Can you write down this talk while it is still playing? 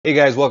Hey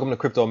guys, welcome to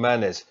Crypto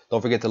Madness. Don't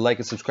forget to like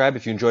and subscribe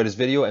if you enjoyed this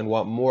video and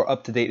want more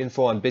up-to-date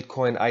info on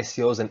Bitcoin,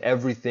 ICOs, and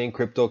everything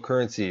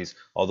cryptocurrencies.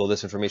 Although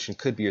this information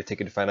could be your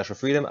ticket to financial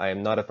freedom, I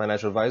am not a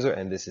financial advisor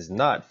and this is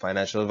not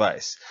financial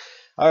advice.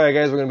 Alright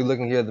guys, we're going to be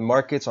looking here at the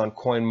markets on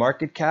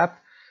CoinMarketCap.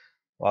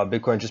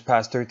 Bitcoin just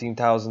passed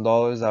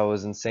 $13,000. That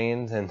was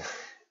insane. And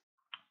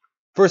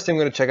first thing I'm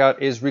going to check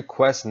out is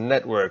Request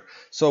Network.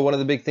 So one of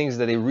the big things is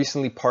that they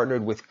recently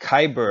partnered with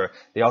Kyber.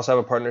 They also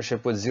have a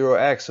partnership with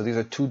 0x. So these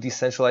are two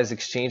decentralized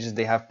exchanges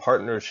they have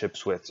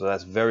partnerships with. So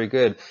that's very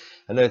good.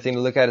 Another thing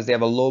to look at is they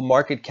have a low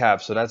market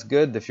cap. So that's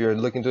good. If you're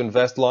looking to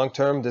invest long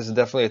term, this is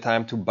definitely a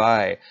time to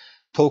buy.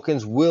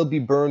 Tokens will be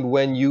burned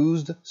when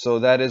used. So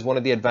that is one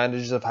of the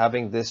advantages of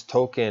having this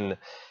token.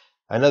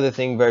 Another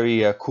thing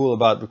very cool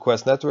about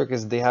Request Network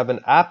is they have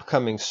an app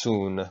coming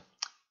soon.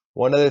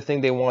 One other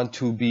thing they want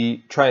to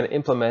be trying to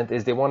implement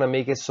is they want to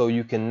make it so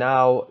you can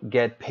now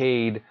get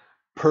paid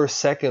per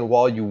second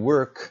while you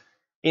work,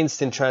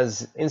 instant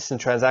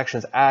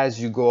transactions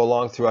as you go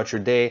along throughout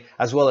your day,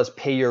 as well as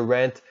pay your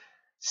rent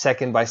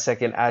second by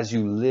second as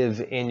you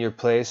live in your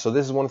place. So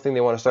this is one thing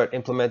they want to start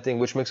implementing,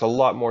 which makes a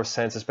lot more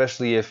sense,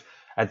 especially if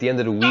at the end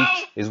of the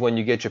week is when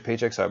you get your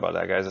paycheck. Sorry about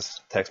that, guys. It's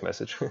a text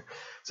message.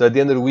 So at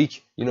the end of the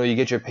week, you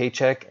get your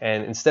paycheck,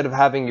 and instead of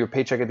having your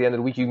paycheck at the end of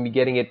the week, you can be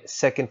getting it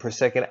second per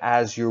second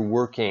as you're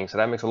working. So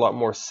that makes a lot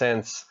more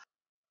sense.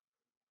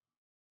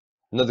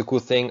 Another cool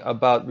thing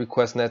about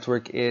Request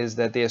Network is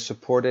that they are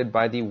supported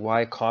by the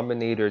Y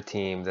Combinator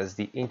team. That's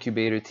the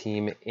incubator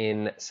team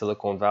in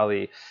Silicon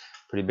Valley.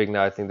 Pretty big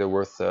now. I think they're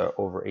worth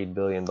over $8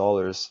 billion.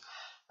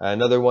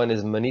 Another one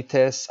is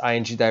Manites,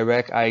 ING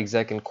Direct,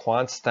 iExec, and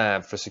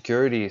QuantStamp for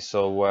security.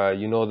 So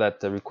you know that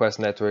the Request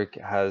Network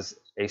has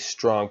a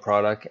strong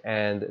product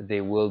and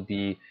they will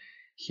be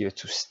here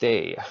to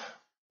stay.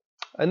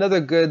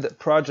 Another good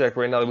project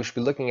right now that we should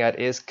be looking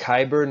at is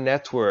Kyber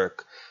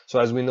Network.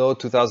 So as we know,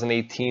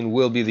 2018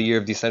 will be the year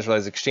of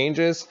decentralized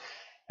exchanges,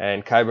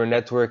 and Kyber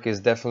Network is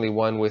definitely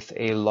one with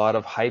a lot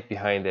of hype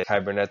behind it.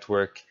 Kyber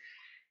Network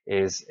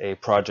is a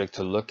project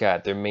to look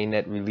at. Their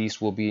mainnet release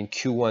will be in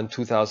Q1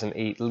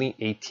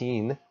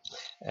 2018,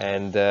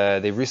 and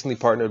they've recently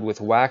partnered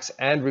with Wax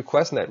and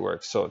Request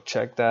Network, so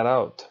check that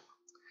out.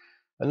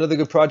 Another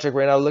good project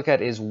right now to look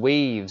at is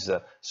Waves.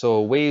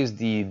 So Waves,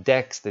 the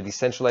DEX, the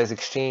decentralized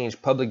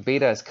exchange, public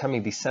beta is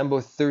coming December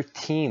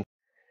 13th.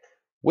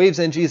 Waves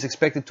NG is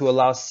expected to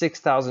allow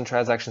 6,000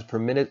 transactions per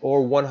minute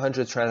or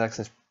 100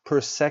 transactions per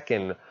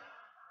second.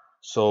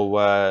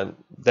 So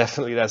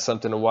definitely that's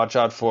something to watch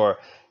out for.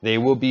 They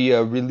will be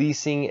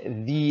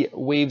releasing the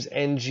Waves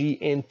NG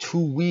in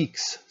 2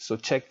 weeks, so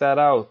check that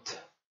out.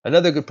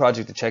 Another good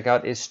project to check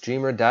out is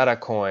Streamr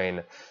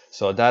DATACoin.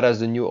 So data is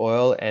the new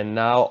oil, and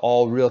now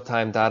all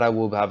real-time data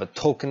will have a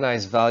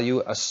tokenized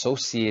value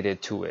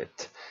associated to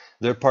it.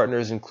 Their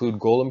partners include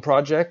Golem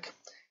Project,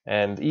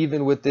 and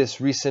even with this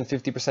recent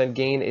 50%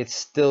 gain, it's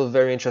still a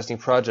very interesting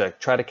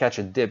project. Try to catch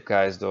a dip,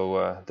 guys,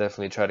 though.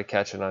 Definitely try to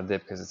catch it on a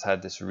dip because it's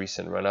had this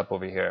recent run up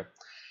over here.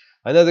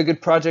 Another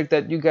good project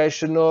that you guys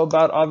should know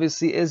about,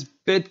 obviously, is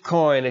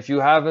Bitcoin. If you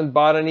haven't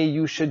bought any,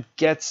 you should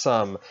get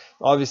some.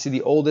 Obviously,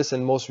 the oldest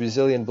and most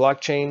resilient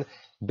blockchain.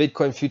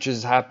 Bitcoin futures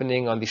is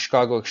happening on the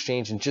Chicago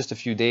exchange in just a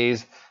few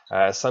days.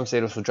 Some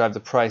say this will drive the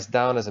price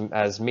down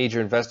as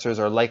major investors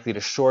are likely to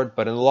short,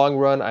 but in the long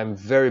run, I'm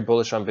very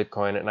bullish on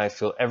Bitcoin, and I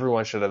feel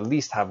everyone should at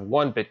least have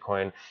one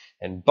Bitcoin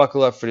and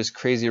buckle up for this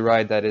crazy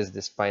ride that is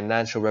this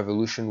financial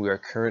revolution we are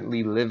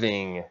currently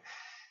living.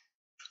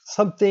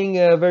 Something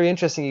very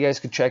interesting you guys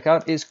could check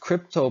out is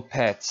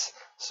CryptoPets.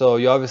 So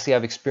you obviously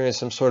have experienced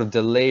some sort of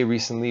delay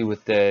recently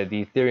with the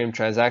Ethereum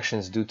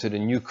transactions due to the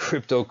new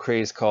crypto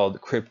craze called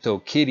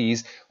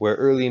CryptoKitties, where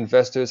early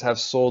investors have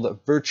sold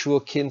virtual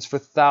kittens for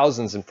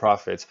thousands in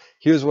profits.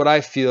 Here's what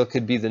I feel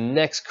could be the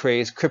next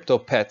craze.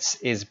 CryptoPets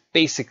is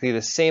basically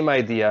the same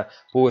idea,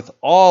 but with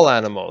all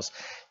animals.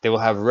 They will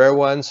have rare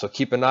ones, so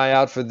keep an eye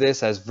out for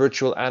this, as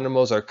virtual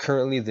animals are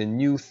currently the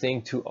new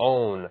thing to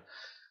own.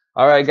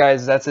 Alright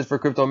guys, that's it for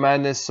Crypto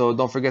Madness, so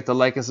don't forget to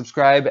like and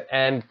subscribe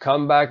and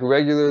come back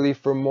regularly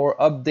for more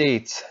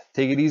updates.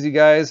 Take it easy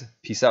guys,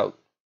 peace out.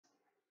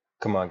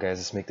 Come on guys,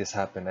 let's make this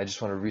happen. I just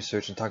want to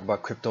research and talk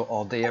about crypto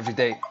all day, every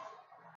day.